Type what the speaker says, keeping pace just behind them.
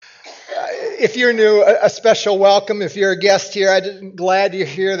If you're new, a special welcome. If you're a guest here, I'm glad you're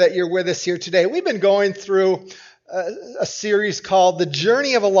here, that you're with us here today. We've been going through a series called The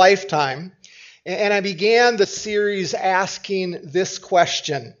Journey of a Lifetime, and I began the series asking this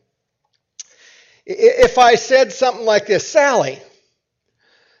question. If I said something like this, Sally,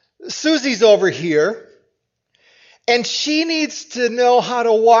 Susie's over here, and she needs to know how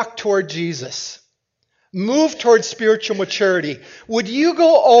to walk toward Jesus. Move towards spiritual maturity. Would you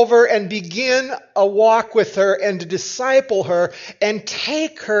go over and begin a walk with her and to disciple her and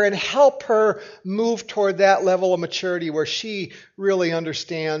take her and help her move toward that level of maturity where she really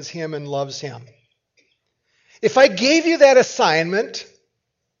understands him and loves him? If I gave you that assignment,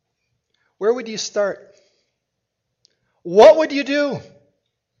 where would you start? What would you do?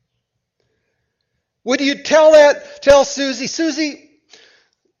 Would you tell Susie,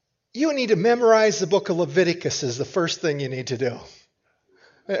 you need to memorize the book of Leviticus is the first thing you need to do.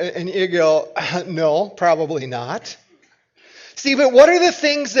 And you go, no, probably not. See, but what are the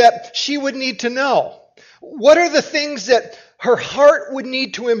things that she would need to know? What are the things that her heart would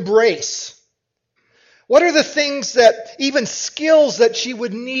need to embrace? What are the things that, even skills that she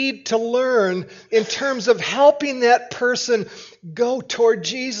would need to learn in terms of helping that person go toward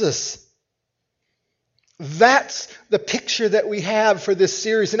Jesus? That's the picture that we have for this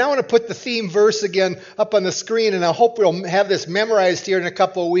series. And I want to put the theme verse again up on the screen, and I hope we'll have this memorized here in a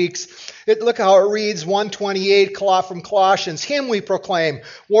couple of weeks. Look how it reads, 1:28 from Colossians. Him we proclaim,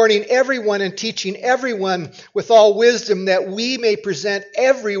 warning everyone and teaching everyone with all wisdom, that we may present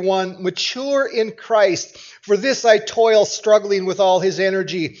everyone mature in Christ. For this I toil, struggling with all his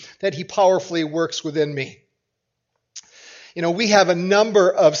energy, that he powerfully works within me. You know, we have a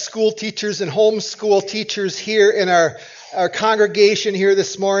number of school teachers and homeschool teachers here in our congregation here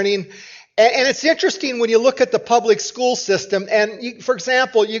this morning. And it's interesting when you look at the public school system, and for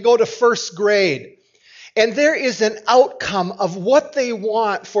example, you go to first grade, and there is an outcome of what they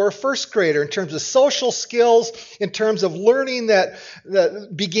want for a first grader in terms of social skills, in terms of learning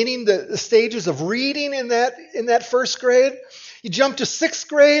beginning the stages of reading in that first grade. You jump to sixth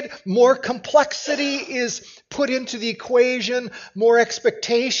grade, more complexity is put into the equation, more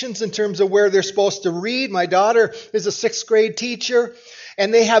expectations in terms of where they're supposed to read. My daughter is a sixth grade teacher,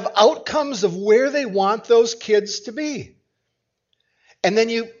 and they have outcomes of where they want those kids to be. And then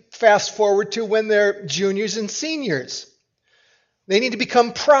you fast forward to when they're juniors and seniors. They need to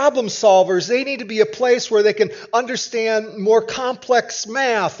become problem solvers. They need to be a place where they can understand more complex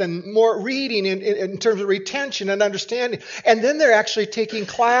math and more reading in terms of retention and understanding. And then they're actually taking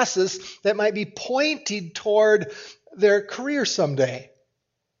classes that might be pointed toward their career someday.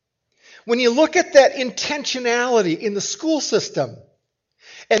 When you look at that intentionality in the school system,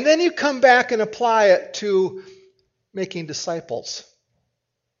 and then you come back and apply it to making disciples,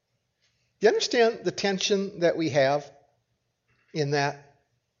 do you understand the tension that we have in that?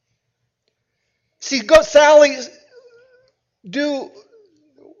 See, Sally,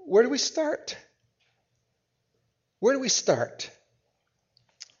 where do we start? Where do we start?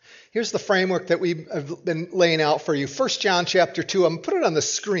 Here's the framework that we've been laying out for you. 1 John chapter 2, I'm going to put it on the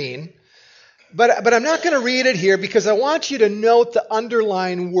screen, but I'm not going to read it here because I want you to note the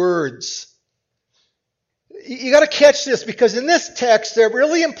underlying words. You got to catch this, because in this text there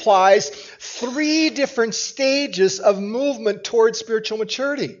really implies three different stages of movement towards spiritual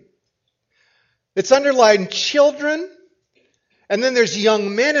maturity. It's underlined children, and then there's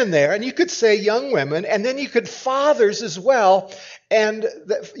young men in there, and you could say young women, and then you could fathers as well, and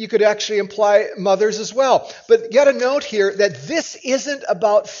you could actually imply mothers as well. But you got to note here that this isn't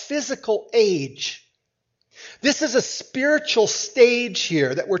about physical age. This is a spiritual stage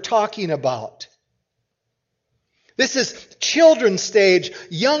here that we're talking about. This is children's stage,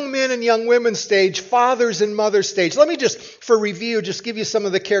 young men and young women's stage, fathers and mothers stage. Let me just, for review, just give you some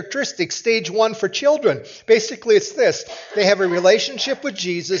of the characteristics. Stage 1 for children. Basically, it's this. They have a relationship with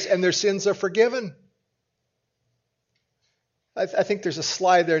Jesus and their sins are forgiven. I think there's a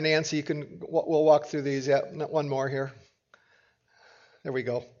slide there, Nancy. We'll walk through these. Yeah, one more here. There we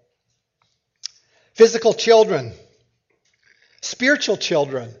go. Physical children. Spiritual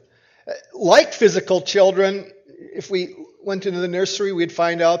children. Like physical children, if we went into the nursery, we'd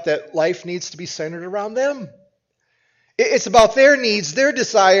find out that life needs to be centered around them. It's about their needs, their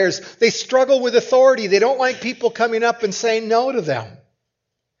desires. They struggle with authority. They don't like people coming up and saying no to them.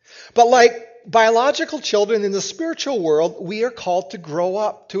 But like biological children in the spiritual world, we are called to grow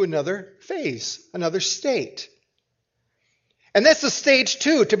up to another phase, another state. And that's the stage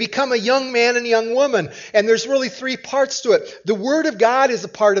 2, to become a young man and young woman. And there's really 3 parts to it. The Word of God is a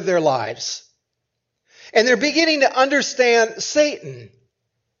part of their lives. And they're beginning to understand Satan.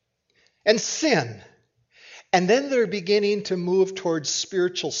 and sin. And then they're beginning to move towards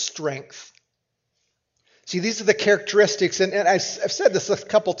spiritual strength. See, these are the characteristics, and I've said this a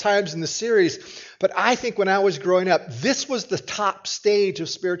couple times in the series, but I think when I was growing up, this was the top stage of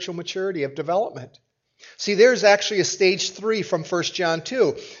spiritual maturity, of development. See, there's actually a stage 3 from 1 John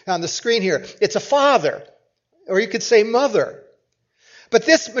 2 on the screen here. It's a father, or you could say mother. But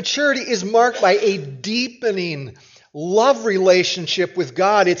this maturity is marked by a deepening love relationship with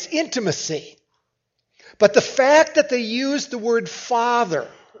God. It's intimacy. But the fact that they use the word father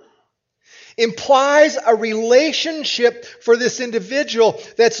implies a relationship for this individual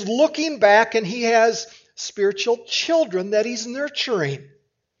that's looking back, and he has spiritual children that he's nurturing.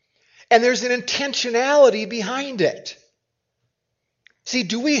 And there's an intentionality behind it. See,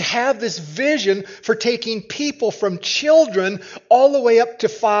 do we have this vision for taking people from children all the way up to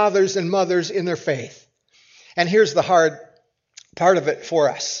fathers and mothers in their faith? And here's the hard part of it for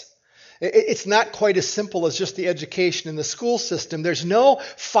us. It's not quite as simple as just the education in the school system. There's no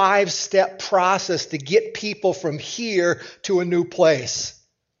 5-step process to get people from here to a new place.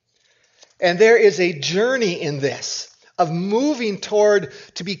 And there is a journey in this of moving toward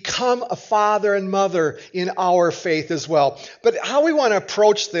to become a father and mother in our faith as well. But how we want to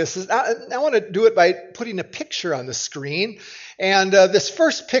approach this is, I want to do it by putting a picture on the screen. And this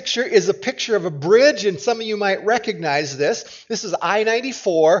first picture is a picture of a bridge, and some of you might recognize this. This is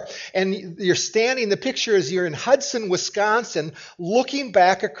I-94, and you're standing, the picture is you're in Hudson, Wisconsin, looking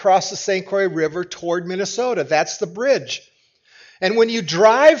back across the St. Croix River toward Minnesota. That's the bridge. And when you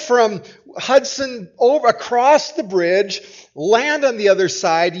drive from Hudson over across the bridge, land on the other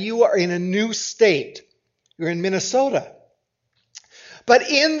side, you are in a new state. You're in Minnesota. But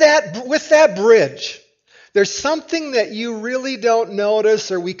with that bridge, there's something that you really don't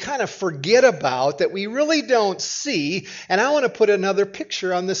notice, or we kind of forget about, that we really don't see. And I want to put another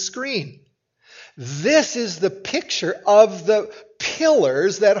picture on the screen. This is the picture of the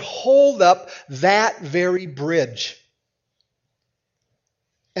pillars that hold up that very bridge.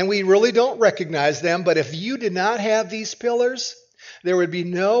 And we really don't recognize them, but if you did not have these pillars, there would be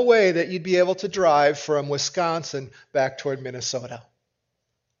no way that you'd be able to drive from Wisconsin back toward Minnesota.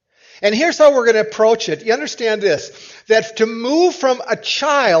 And here's how we're going to approach it. You understand this, that to move from a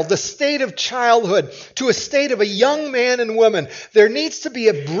child, the state of childhood, to a state of a young man and woman, there needs to be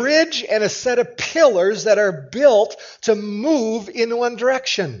a bridge and a set of pillars that are built to move in one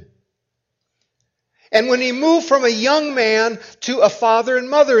direction. And when you move from a young man to a father and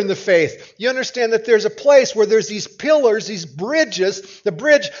mother in the faith, you understand that there's a place where there's these pillars, these bridges, the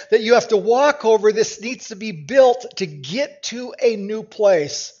bridge that you have to walk over. This needs to be built to get to a new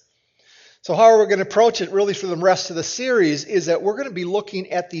place. So how we're going to approach it really for the rest of the series is that we're going to be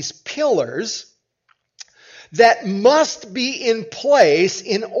looking at these pillars that must be in place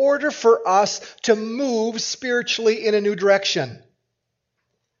in order for us to move spiritually in a new direction.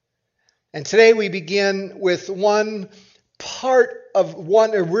 And today we begin with one part of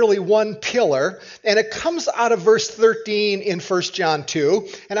one pillar, and it comes out of verse 13 in 1 John 2,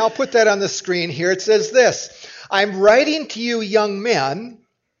 and I'll put that on the screen here. It says this, I'm writing to you, young men,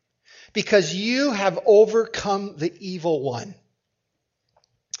 because you have overcome the evil one.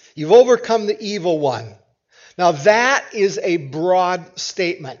 You've overcome the evil one. Now that is a broad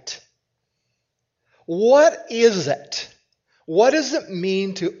statement. What is it? What does it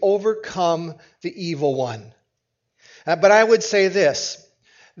mean to overcome the evil one? But I would say this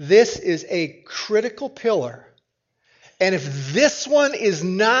is a critical pillar. And if this one is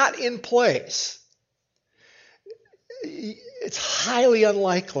not in place, it's highly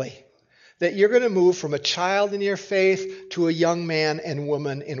unlikely that you're going to move from a child in your faith to a young man and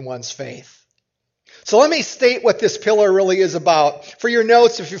woman in one's faith. So let me state what this pillar really is about. For your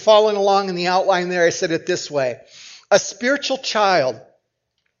notes, if you're following along in the outline there, I said it this way. A spiritual child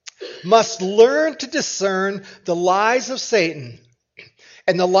must learn to discern the lies of Satan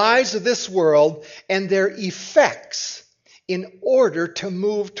and the lies of this world and their effects in order to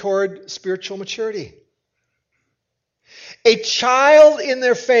move toward spiritual maturity. A child in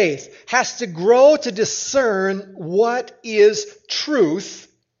their faith has to grow to discern what is truth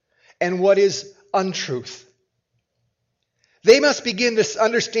and what is untruth. They must begin to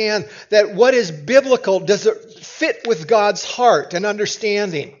understand that what is biblical, does it fit with God's heart and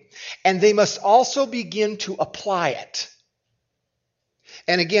understanding? And they must also begin to apply it.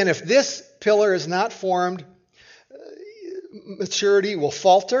 And again, if this pillar is not formed, maturity will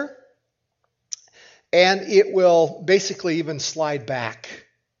falter, and it will basically even slide back.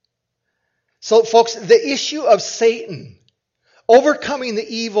 So, folks, the issue of Satan, overcoming the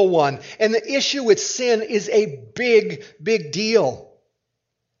evil one, and the issue with sin is a big, big deal.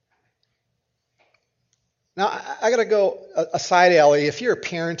 Now, I got to go a side alley. If you're a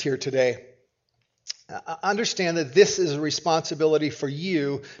parent here today, understand that this is a responsibility for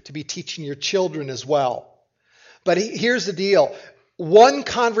you to be teaching your children as well. But here's the deal. One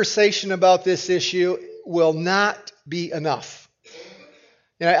conversation about this issue will not be enough.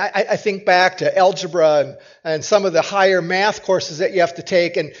 You know, I think back to algebra and some of the higher math courses that you have to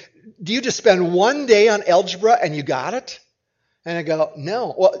take. And do you just spend one day on algebra and you got it? And I go,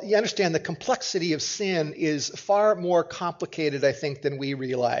 no. Well, you understand the complexity of sin is far more complicated, I think, than we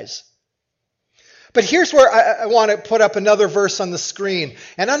realize. But here's where I want to put up another verse on the screen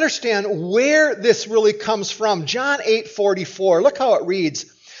and understand where this really comes from. John 8:44. Look how it reads.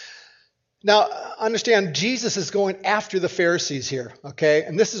 Now, understand, Jesus is going after the Pharisees here, okay?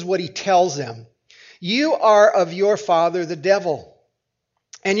 And this is what he tells them. You are of your father, the devil,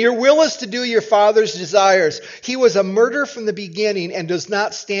 and your will is to do your father's desires. He was a murderer from the beginning and does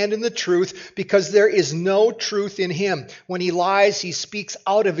not stand in the truth because there is no truth in him. When he lies, he speaks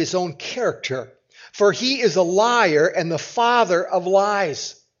out of his own character, for he is a liar and the father of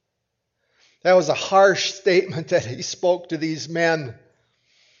lies. That was a harsh statement that he spoke to these men.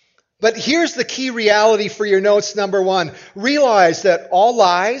 But here's the key reality for your notes, number one. Realize that all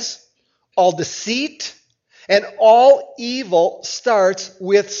lies, all deceit, and all evil starts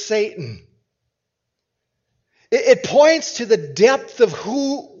with Satan. It points to the depth of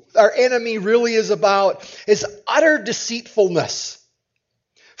who our enemy really is about, his utter deceitfulness.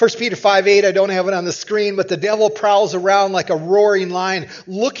 1 Peter 5:8, I don't have it on the screen, but the devil prowls around like a roaring lion,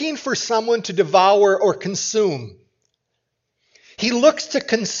 looking for someone to devour or consume. He looks to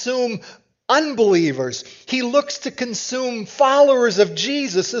consume unbelievers. He looks to consume followers of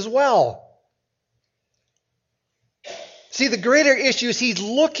Jesus as well. See, the greater issue is he's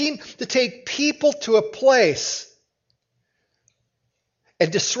looking to take people to a place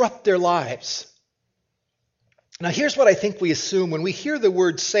and disrupt their lives. Now, here's what I think we assume. When we hear the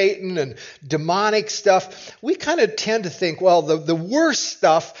word Satan and demonic stuff, we kind of tend to think, well, the worst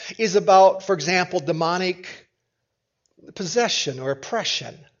stuff is about, for example, demonic possession or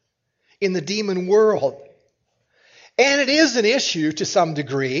oppression in the demon world. And it is an issue to some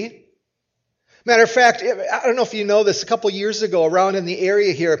degree. Matter of fact, I don't know if you know this, a couple years ago around in the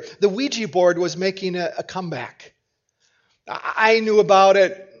area here, the Ouija board was making a comeback. I knew about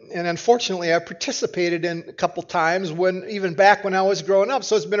it, and unfortunately I participated in a couple times even back when I was growing up,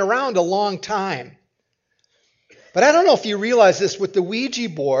 so it's been around a long time. But I don't know if you realize this with the Ouija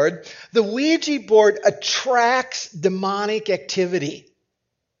board attracts demonic activity.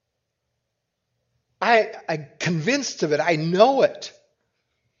 I'm convinced of it. I know it.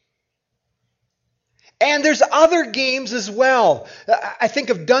 And there's other games as well. I think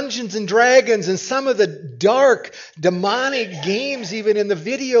of Dungeons and Dragons and some of the dark, demonic games, even in the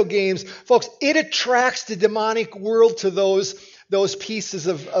video games. Folks, it attracts the demonic world to those pieces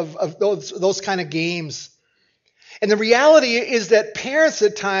of those kind of games. And the reality is that parents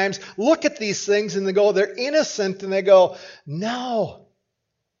at times look at these things and they go, they're innocent, and they go, no.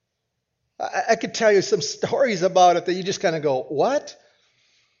 I could tell you some stories about it that you just kind of go, what?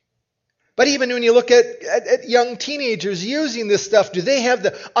 But even when you look at young teenagers using this stuff, do they have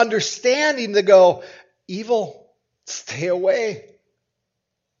the understanding to go, evil, stay away?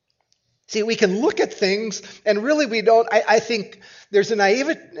 See, we can look at things and really we don't. I think there's a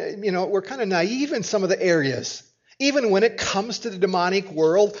naivety, we're kind of naive in some of the areas. Even when it comes to the demonic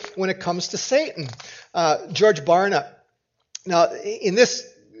world, when it comes to Satan. George Barna, now in this,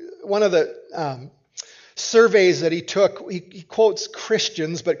 one of the surveys that he took, he quotes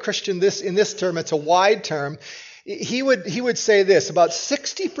Christians, but Christian in this term, it's a wide term. He would say this, about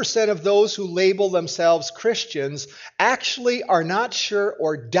 60% of those who label themselves Christians actually are not sure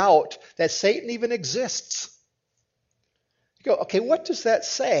or doubt that Satan even exists. You go, okay, what does that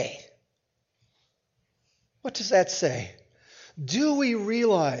say? What does that say? Do we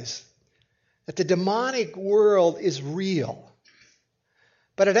realize that the demonic world is real?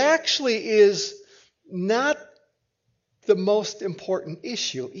 But it actually is not the most important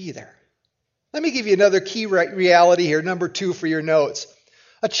issue either. Let me give you another key reality here, number 2 for your notes.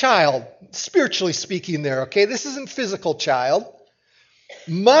 A child, spiritually speaking there, okay? This isn't physical child.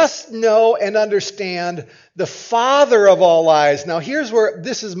 Must know and understand the father of all lies. Now here's where,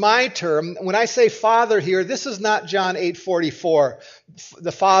 this is my term. When I say father here, this is not John 8:44,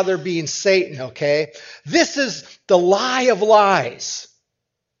 the father being Satan, okay? This is the lie of lies.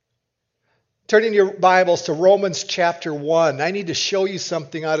 Turn in your Bibles to Romans chapter 1. I need to show you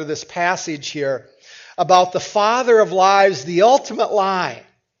something out of this passage here about the father of lies, the ultimate lie.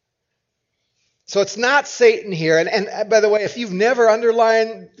 So it's not Satan here. And by the way, if you've never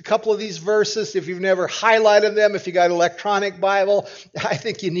underlined a couple of these verses, if you've never highlighted them, if you got an electronic Bible, I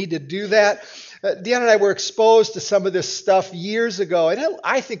think you need to do that. Deanna and I were exposed to some of this stuff years ago, and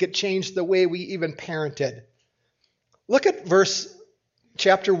I think it changed the way we even parented. Look at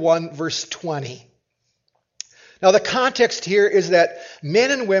chapter 1, verse 20. Now, the context here is that men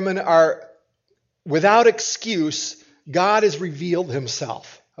and women are without excuse. God has revealed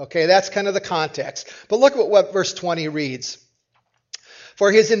himself. Okay, that's kind of the context. But look at what verse 20 reads.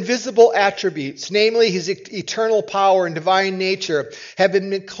 For his invisible attributes, namely his eternal power and divine nature, have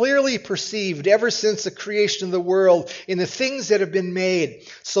been clearly perceived ever since the creation of the world in the things that have been made.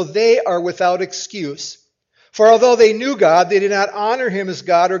 So they are without excuse. For although they knew God, they did not honor him as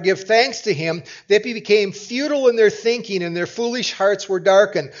God or give thanks to him. They became futile in their thinking, and their foolish hearts were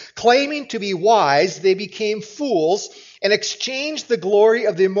darkened. Claiming to be wise, they became fools and exchanged the glory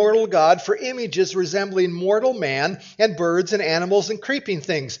of the immortal God for images resembling mortal man and birds and animals and creeping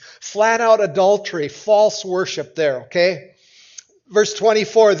things. Flat out adultery, false worship there, okay? Verse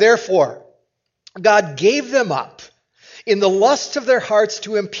 24, therefore, God gave them up in the lust of their hearts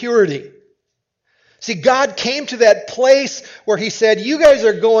to impurity. See, God came to that place where he said, you guys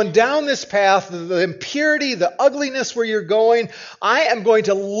are going down this path, the impurity, the ugliness where you're going. I am going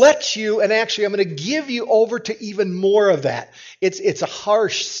to let you, and actually I'm going to give you over to even more of that. It's a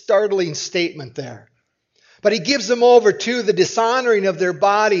harsh, startling statement there. But he gives them over to the dishonoring of their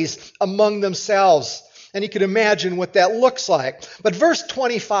bodies among themselves. And you can imagine what that looks like. But verse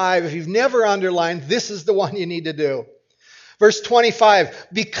 25, if you've never underlined, this is the one you need to do. Verse 25,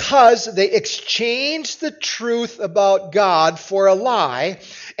 because they exchanged the truth about God for a lie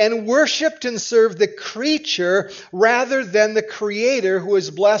and worshiped and served the creature rather than the Creator who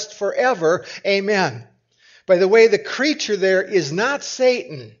is blessed forever. Amen. By the way, the creature there is not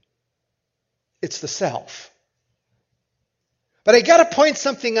Satan. It's the self. But I got to point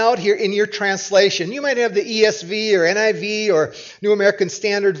something out here in your translation. You might have the ESV or NIV or New American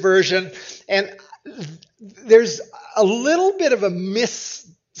Standard Version, and there's a little bit of a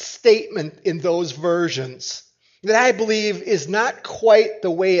misstatement in those versions that I believe is not quite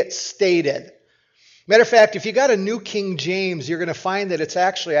the way it's stated. Matter of fact, if you got a New King James, you're going to find that it's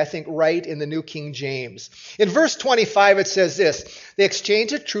actually, I think, right in the New King James. In verse 25, it says this, they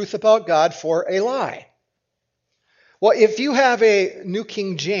exchanged the truth about God for a lie. Well, if you have a New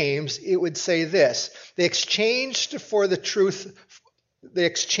King James, it would say this, they exchanged it for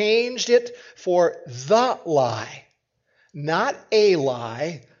the lie. Not a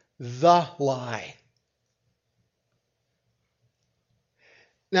lie, the lie.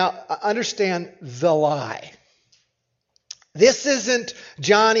 Now, understand the lie. This isn't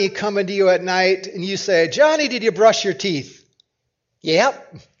Johnny coming to you at night and you say, Johnny, did you brush your teeth?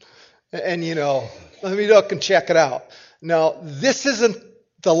 Yep. And let me look and check it out. No, this isn't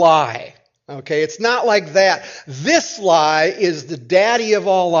the lie. Okay, it's not like that. This lie is the daddy of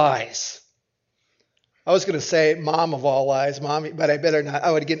all lies. I was going to say mom of all lies, mommy, but I better not.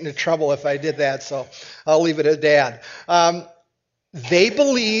 I would get into trouble if I did that, so I'll leave it at dad. They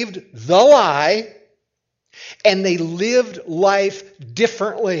believed the lie, and they lived life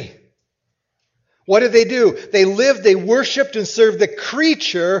differently. What did they do? They worshiped and served the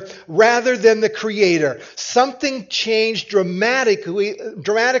creature rather than the Creator. Something changed dramatically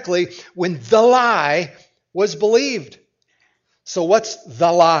when the lie was believed. So what's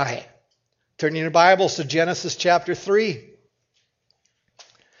the lie? Turn in your Bibles to Genesis chapter 3.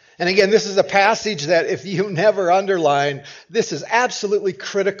 And again, this is a passage that if you never underline, this is absolutely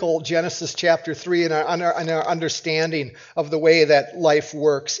critical, Genesis chapter 3, in our understanding of the way that life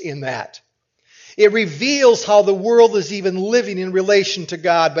works in that. It reveals how the world is even living in relation to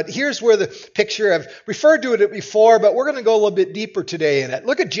God. But here's where the picture, I've referred to it before, but we're going to go a little bit deeper today in it.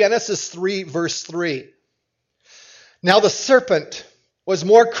 Look at Genesis 3, verse 3. Now the serpent was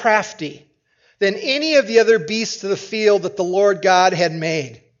more crafty than any of the other beasts of the field that the Lord God had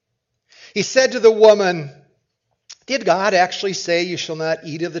made. He said to the woman, did God actually say you shall not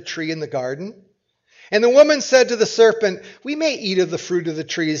eat of the tree in the garden? And the woman said to the serpent, we may eat of the fruit of the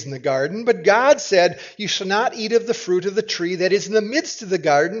trees in the garden, but God said, you shall not eat of the fruit of the tree that is in the midst of the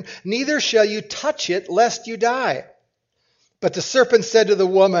garden, neither shall you touch it, lest you die. But the serpent said to the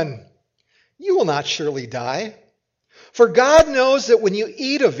woman, you will not surely die. For God knows that when you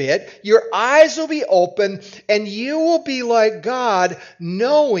eat of it, your eyes will be open, and you will be like God,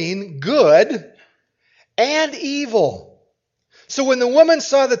 knowing good and evil. So when the woman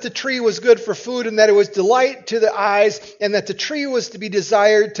saw that the tree was good for food, and that it was delight to the eyes, and that the tree was to be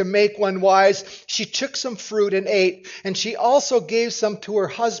desired to make one wise, she took some fruit and ate, and she also gave some to her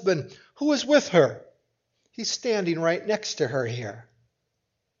husband Who was with her? He's standing right next to her here.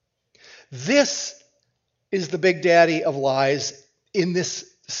 This is the big daddy of lies in this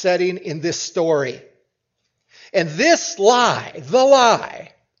setting, in this story. And this lie, the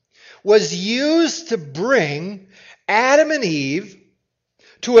lie, was used to bring Adam and Eve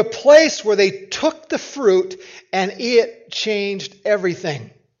to a place where they took the fruit and it changed everything.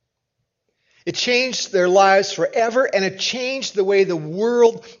 It changed their lives forever, and it changed the way the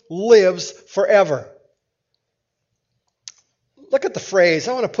world lives forever. Look at the phrase.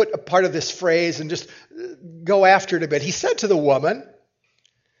 I want to put a part of this phrase and just go after it a bit. He said to the woman,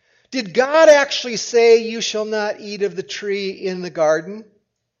 did God actually say you shall not eat of the tree in the garden?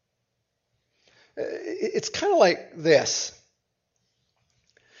 It's kind of like this.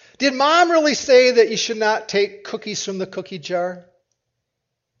 Did Mom really say that you should not take cookies from the cookie jar?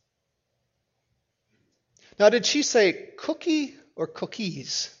 Now, did she say cookie or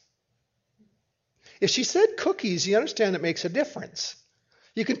cookies? If she said cookies, you understand it makes a difference.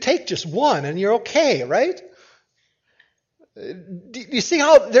 You can take just one and you're okay, right? Do you see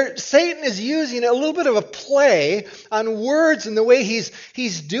how Satan is using a little bit of a play on words and the way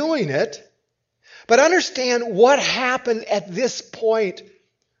he's doing it? But understand what happened at this point.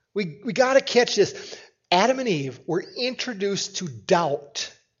 We got to catch this. Adam and Eve were introduced to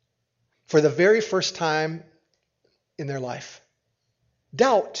doubt for the very first time in their life.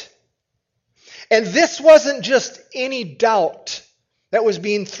 Doubt. And this wasn't just any doubt that was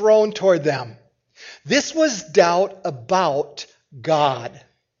being thrown toward them. This was doubt about God.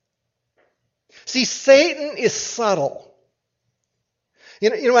 See, Satan is subtle.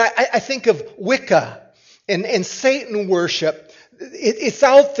 I think of Wicca and Satan worship. It's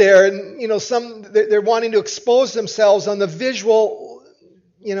out there, and they're wanting to expose themselves on the visual.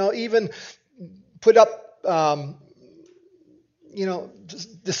 Even put up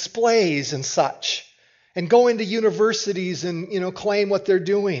displays and such, and go into universities and claim what they're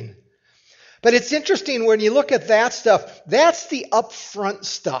doing. But it's interesting when you look at that stuff. That's the upfront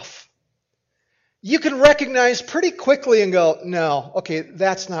stuff. You can recognize pretty quickly and go, no, okay,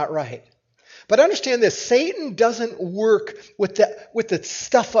 that's not right. But understand this, Satan doesn't work with the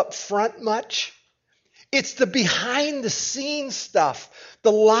stuff up front much. It's the behind the scenes stuff,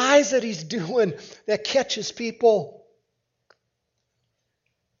 the lies that he's doing that catches people.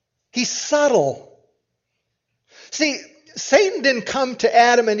 He's subtle. See, Satan didn't come to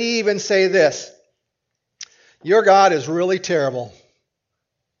Adam and Eve and say this, your God is really terrible.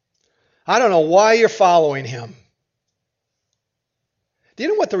 I don't know why you're following him. Do you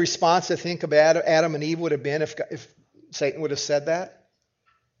know what the response, I think, of Adam and Eve would have been if Satan would have said that?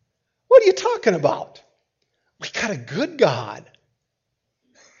 What are you talking about? We got a good God.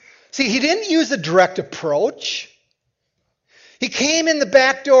 See, he didn't use a direct approach. He came in the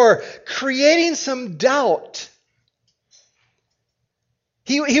back door, creating some doubt.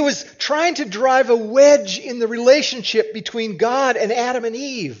 He was trying to drive a wedge in the relationship between God and Adam and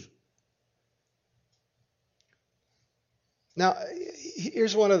Eve. Now,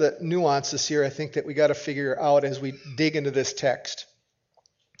 here's one of the nuances here I think that we got to figure out as we dig into this text.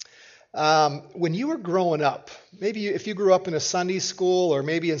 When you were growing up, maybe if you grew up in a Sunday school or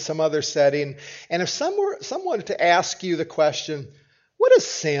maybe in some other setting, and if someone wanted to ask you the question, what is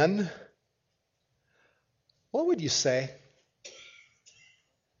sin? What would you say?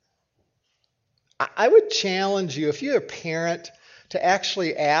 I would challenge you, if you're a parent, to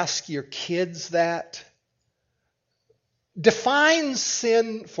actually ask your kids that. Define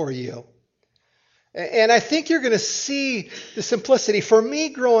sin for you. And I think you're going to see the simplicity. For me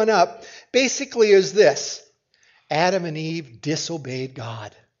growing up, basically is this. Adam and Eve disobeyed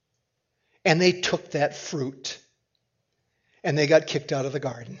God. And they took that fruit. And they got kicked out of the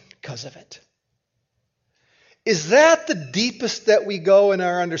garden because of it. Is that the deepest that we go in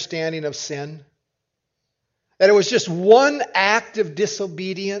our understanding of sin? That it was just one act of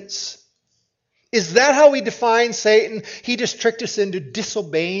disobedience? Is that how we define Satan? He just tricked us into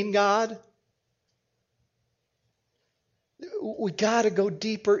disobeying God? We got to go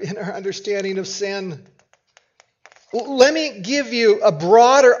deeper in our understanding of sin. Let me give you a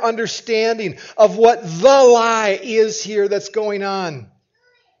broader understanding of what the lie is here that's going on.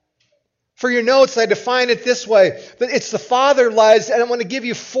 For your notes, I define it this way. That it's the father lies, and I want to give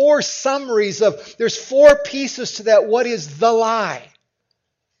you 4 summaries of, there's 4 pieces to that. What is the lie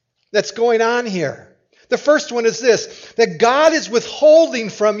that's going on here? The first one is this, that God is withholding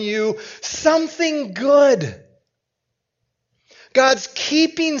from you something good. God's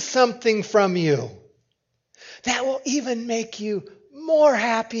keeping something from you that will even make you more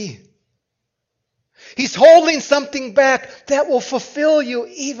happy. He's holding something back that will fulfill you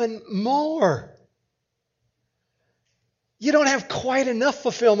even more. You don't have quite enough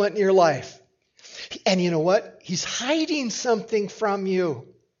fulfillment in your life. And you know what? He's hiding something from you.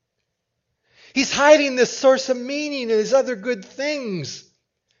 He's hiding this source of meaning and his other good things.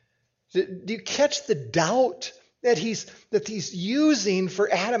 Do you catch the doubt that he's using for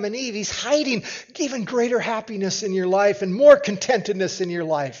Adam and Eve? He's hiding even greater happiness in your life and more contentedness in your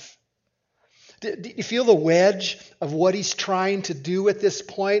life. Do you feel the wedge of what he's trying to do at this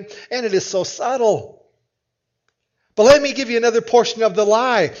point? And it is so subtle. But let me give you another portion of the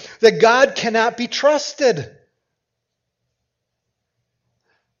lie, that God cannot be trusted.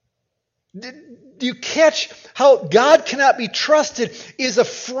 Do you catch how God cannot be trusted is a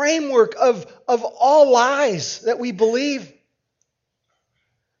framework of all lies that we believe?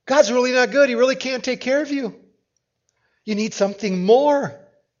 God's really not good. He really can't take care of you. You need something more.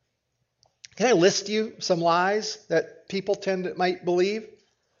 Can I list you some lies that people might believe?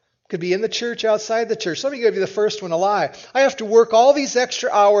 Could be in the church, outside the church. Let me give you the first one, a lie. I have to work all these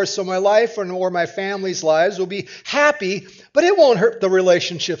extra hours so my life or my family's lives will be happy, but it won't hurt the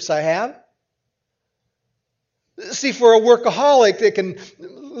relationships I have. See, for a workaholic, they can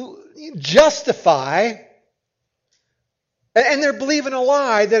justify, and they're believing a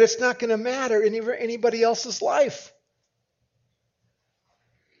lie that it's not going to matter in anybody else's life.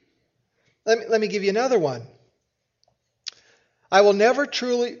 Let me give you another one. I will never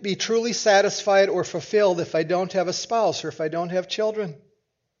be truly satisfied or fulfilled if I don't have a spouse or if I don't have children.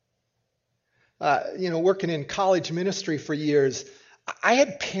 Working in college ministry for years, I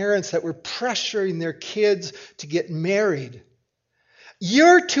had parents that were pressuring their kids to get married.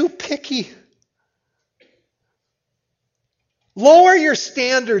 You're too picky. Lower your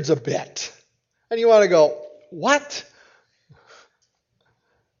standards a bit. And you want to go, what?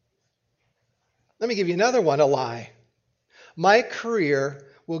 Let me give you another one, a lie. My career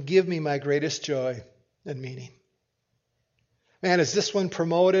will give me my greatest joy and meaning. Man, is this one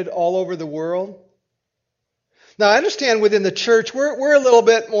promoted all over the world? Now, I understand within the church, we're a little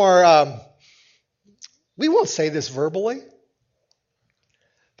bit more, we won't say this verbally,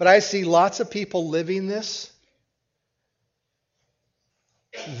 but I see lots of people living this.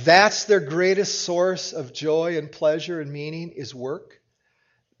 That's their greatest source of joy and pleasure and meaning is work.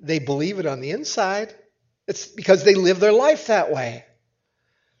 They believe it on the inside. It's because they live their life that way.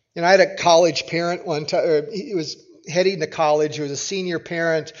 I had a college parent one time, he was heading to college, he was a senior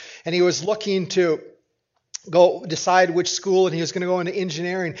parent, and he was looking to go decide which school, and he was going to go into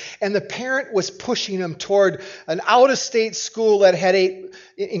engineering. And the parent was pushing him toward an out-of-state school that had an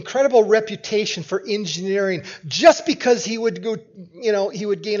incredible reputation for engineering, just because he would go, he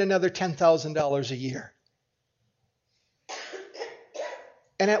would gain another $10,000 a year.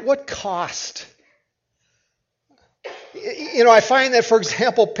 And at what cost? I find that, for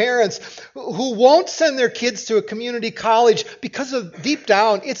example, parents who won't send their kids to a community college because of, deep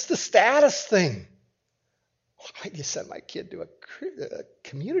down, it's the status thing. Why do you send my kid to a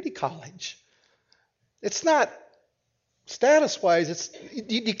community college? It's not status-wise.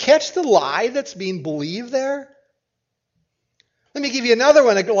 Do you catch the lie that's being believed there? Let me give you another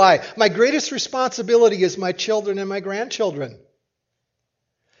one, a lie. My greatest responsibility is my children and my grandchildren.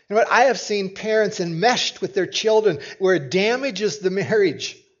 You know what? I have seen parents enmeshed with their children where it damages the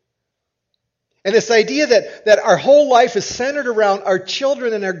marriage. And this idea that our whole life is centered around our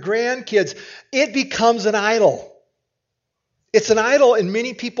children and our grandkids, it becomes an idol. It's an idol in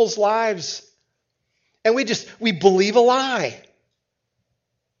many people's lives. And we believe a lie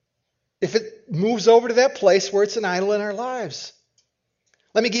if it moves over to that place where it's an idol in our lives.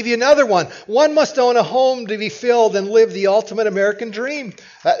 Let me give you another one. One must own a home to be filled and live the ultimate American dream.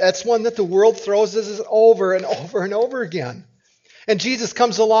 That's one that the world throws us over and over and over again. And Jesus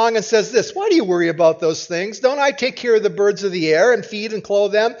comes along and says this, why do you worry about those things? Don't I take care of the birds of the air and feed and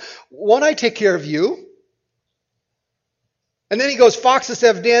clothe them? Won't I take care of you? And then he goes, foxes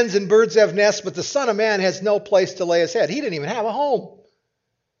have dens and birds have nests, but the Son of Man has no place to lay his head. He didn't even have a home.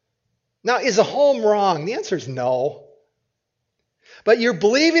 Now, is a home wrong? The answer is no. But you're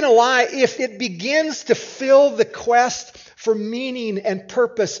believing a lie if it begins to fill the quest for meaning and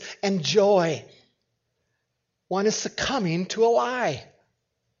purpose and joy. One is succumbing to a lie.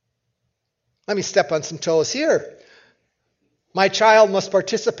 Let me step on some toes here. My child must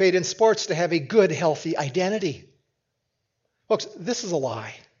participate in sports to have a good, healthy identity. Folks, this is a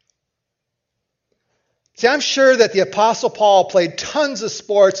lie. See, I'm sure that the Apostle Paul played tons of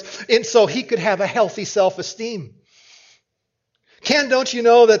sports and so he could have a healthy self-esteem. Ken, don't you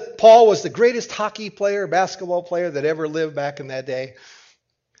know that Paul was the greatest hockey player, basketball player that ever lived back in that day?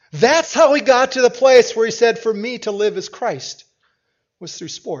 That's how he got to the place where he said, for me to live as Christ was through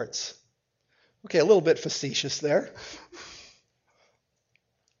sports. Okay, a little bit facetious there.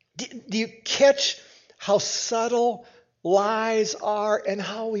 Do you catch how subtle lies are and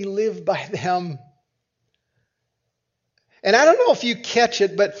how we live by them? And I don't know if you catch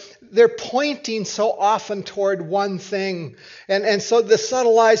it, but they're pointing so often toward one thing. And so the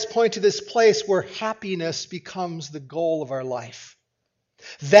subtle lies point to this place where happiness becomes the goal of our life.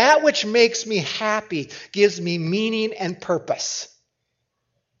 That which makes me happy gives me meaning and purpose.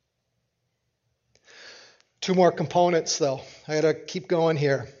 Two more components, though. I got to keep going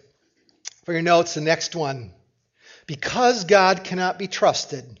here. For your notes, the next one. Because God cannot be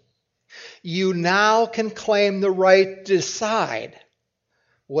trusted, you now can claim the right to decide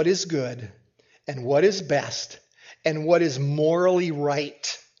what is good and what is best and what is morally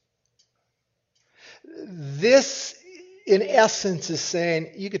right. This, in essence, is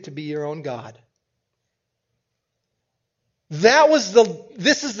saying you get to be your own God.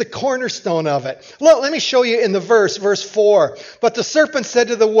 This is the cornerstone of it. Look, let me show you in the verse 4. But the serpent said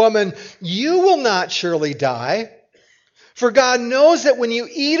to the woman, you will not surely die. For God knows that when you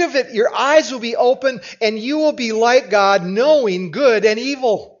eat of it, your eyes will be open and you will be like God, knowing good and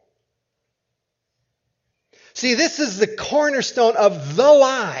evil. See, this is the cornerstone of the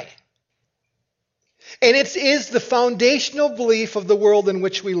lie. And it is the foundational belief of the world in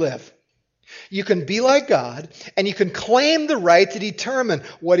which we live. You can be like God, and you can claim the right to determine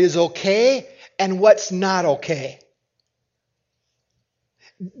what is okay and what's not okay.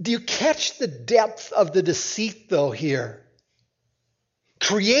 Do you catch the depth of the deceit, though, here?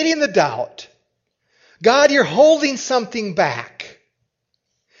 Creating the doubt. God, you're holding something back.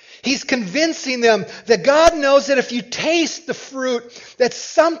 He's convincing them that God knows that if you taste the fruit, that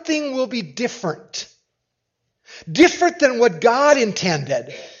something will be different. Different than what God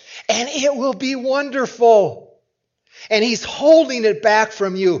intended. And it will be wonderful. And he's holding it back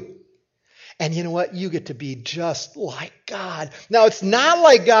from you. And you know what? You get to be just like God. Now, it's not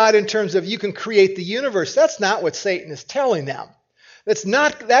like God in terms of you can create the universe. That's not what Satan is telling them. That's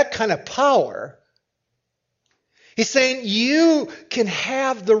not that kind of power. He's saying you can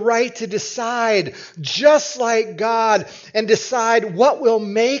have the right to decide just like God and decide what will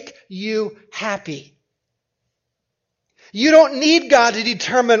make you happy. You don't need God to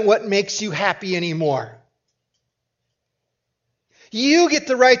determine what makes you happy anymore. You get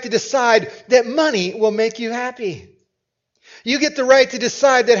the right to decide that money will make you happy. You get the right to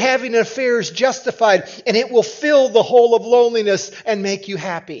decide that having an affair is justified and it will fill the hole of loneliness and make you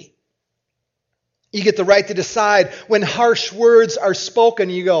happy. You get the right to decide when harsh words are spoken,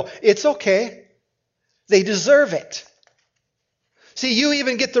 you go, it's okay. They deserve it. See, you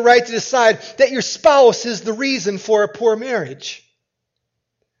even get the right to decide that your spouse is the reason for a poor marriage.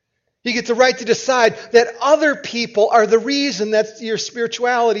 You get the right to decide that other people are the reason that your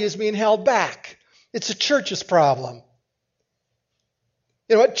spirituality is being held back. It's a church's problem.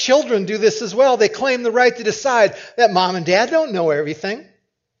 You know what? Children do this as well. They claim the right to decide that mom and dad don't know everything.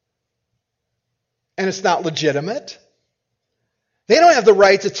 And it's not legitimate. They don't have the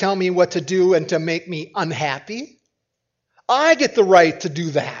right to tell me what to do and to make me unhappy. I get the right to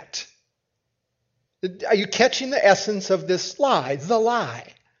do that. Are you catching the essence of this lie? The lie.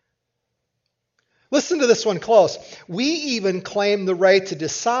 Listen to this one close. We even claim the right to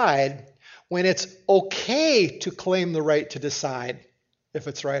decide when it's okay to claim the right to decide if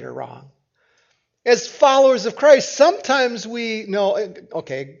it's right or wrong. As followers of Christ, sometimes we know,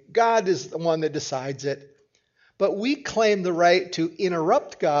 okay, God is the one that decides it. But we claim the right to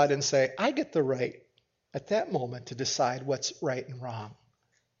interrupt God and say, I get the right at that moment to decide what's right and wrong.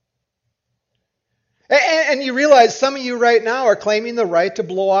 And you realize some of you right now are claiming the right to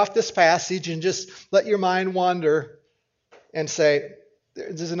blow off this passage and just let your mind wander and say,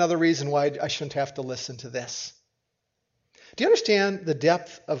 there's another reason why I shouldn't have to listen to this. Do you understand the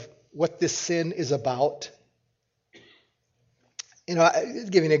depth of what this sin is about? You know, I'll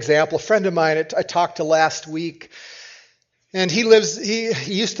give you an example. A friend of mine I talked to last week, and he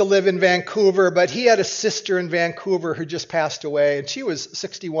used to live in Vancouver, but he had a sister in Vancouver who just passed away, and she was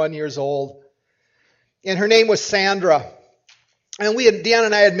 61 years old. And her name was Sandra. And Dan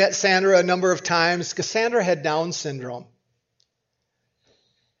and I had met Sandra a number of times because Sandra had Down syndrome.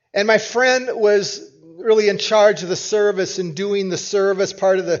 And my friend was really in charge of the service and doing the service,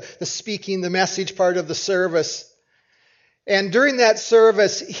 part of the speaking, the message part of the service. And during that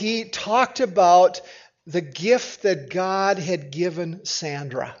service, he talked about the gift that God had given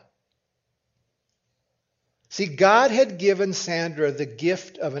Sandra. See, God had given Sandra the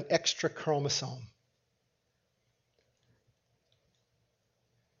gift of an extra chromosome.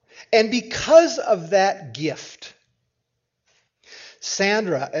 And because of that gift,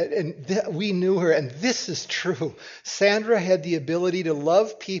 Sandra, and we knew her, and this is true, Sandra had the ability to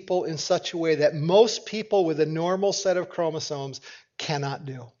love people in such a way that most people with a normal set of chromosomes cannot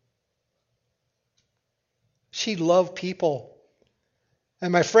do. She loved people.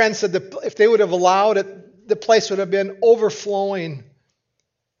 And my friend said that if they would have allowed it, the place would have been overflowing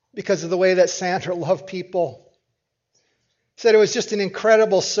because of the way that Sandra loved people. Said it was just an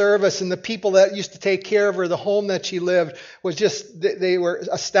incredible service, and the people that used to take care of her, the home that she lived, was just, they were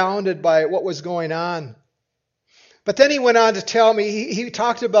astounded by what was going on. But then he went on to tell me, he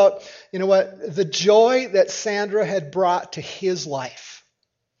talked about, the joy that Sandra had brought to his life.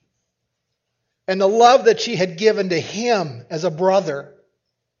 And the love that she had given to him as a brother.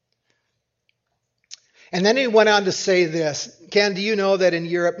 And then he went on to say this, Ken, do you know that in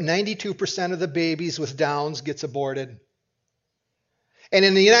Europe, 92% of the babies with Downs gets aborted? And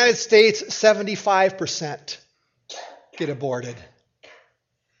in the United States, 75% get aborted.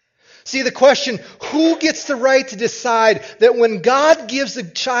 See, the question, who gets the right to decide that when God gives a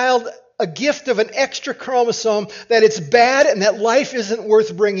child a gift of an extra chromosome, that it's bad and that life isn't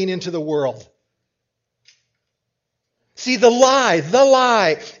worth bringing into the world? See, the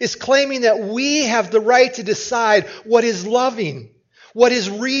lie is claiming that we have the right to decide what is loving, what is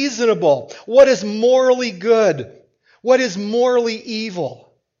reasonable, what is morally good, what is morally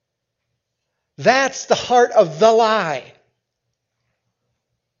evil. That's the heart of the lie.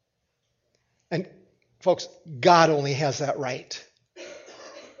 And folks, God only has that right.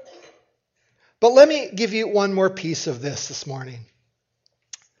 But let me give you one more piece of this morning.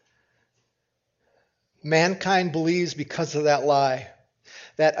 Mankind believes because of that lie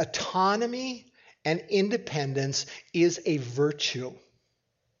that autonomy and independence is a virtue.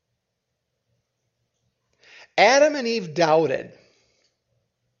 Adam and Eve doubted.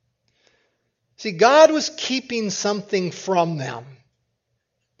 See, God was keeping something from them.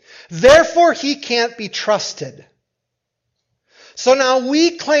 Therefore, he can't be trusted. So now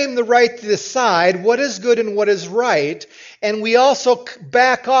we claim the right to decide what is good and what is right, and we also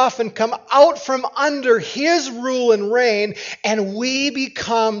back off and come out from under his rule and reign, and we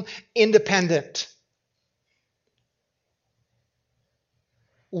become independent.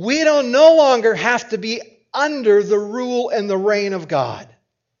 We don't no longer have to be under the rule and the reign of God.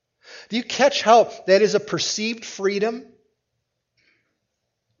 Do you catch how that is a perceived freedom?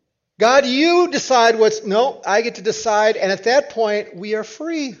 God, you decide no, I get to decide, and at that point, we are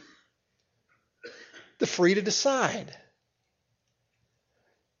free. Free to decide.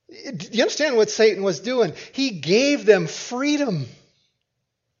 Do you understand what Satan was doing? He gave them freedom.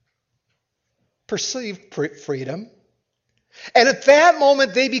 Perceived freedom. And at that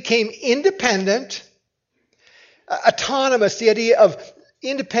moment, they became independent, autonomous, the idea of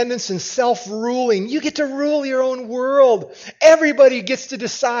independence and self-ruling. You get to rule your own world. Everybody gets to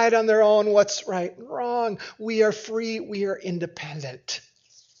decide on their own what's right and wrong. We are free. We are independent.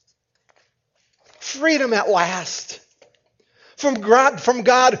 Freedom at last. From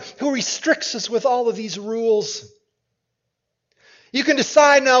God who restricts us with all of these rules. You can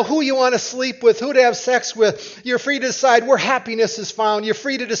decide now who you want to sleep with, who to have sex with. You're free to decide where happiness is found. You're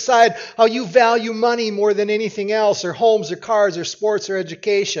free to decide how you value money more than anything else, or homes, or cars, or sports, or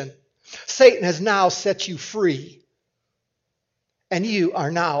education. Satan has now set you free. And you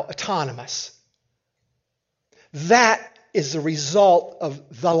are now autonomous. That is the result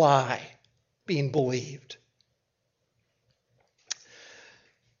of the lie being believed.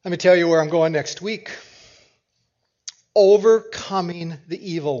 Let me tell you where I'm going next week. Overcoming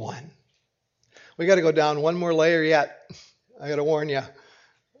the evil one. We got to go down one more layer yet. I got to warn you.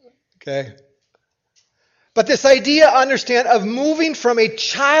 Okay. But this idea, understand, of moving from a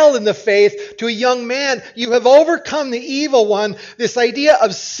child in the faith to a young man, you have overcome the evil one. This idea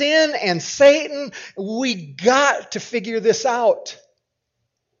of sin and Satan, we got to figure this out.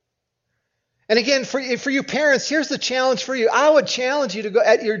 And again, for you parents, here's the challenge for you. I would challenge you to go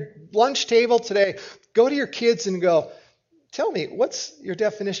at your lunch table today, go to your kids and go, tell me, what's your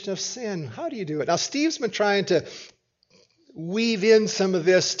definition of sin? How do you do it? Now, Steve's been trying to weave in some of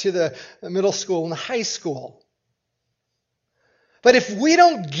this to the middle school and the high school. But if we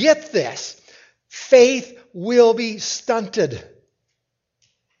don't get this, faith will be stunted.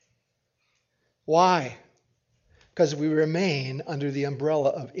 Why? Because we remain under the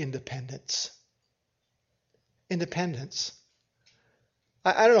umbrella of independence. Independence.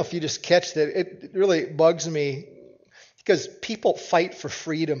 I don't know if you just catch that. It really bugs me because people fight for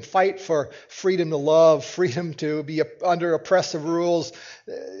freedom to love, freedom to be under oppressive rules.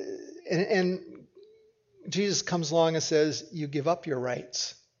 And Jesus comes along and says, you give up your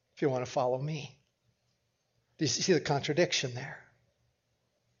rights if you want to follow me. Do you see the contradiction there?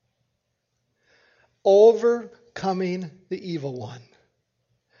 Overcoming the evil one.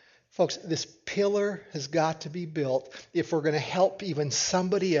 Folks, this pillar has got to be built if we're going to help even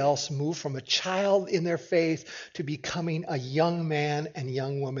somebody else move from a child in their faith to becoming a young man and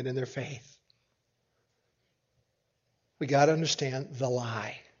young woman in their faith. We got to understand the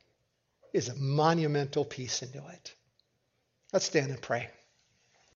lie is a monumental piece into it. Let's stand and pray.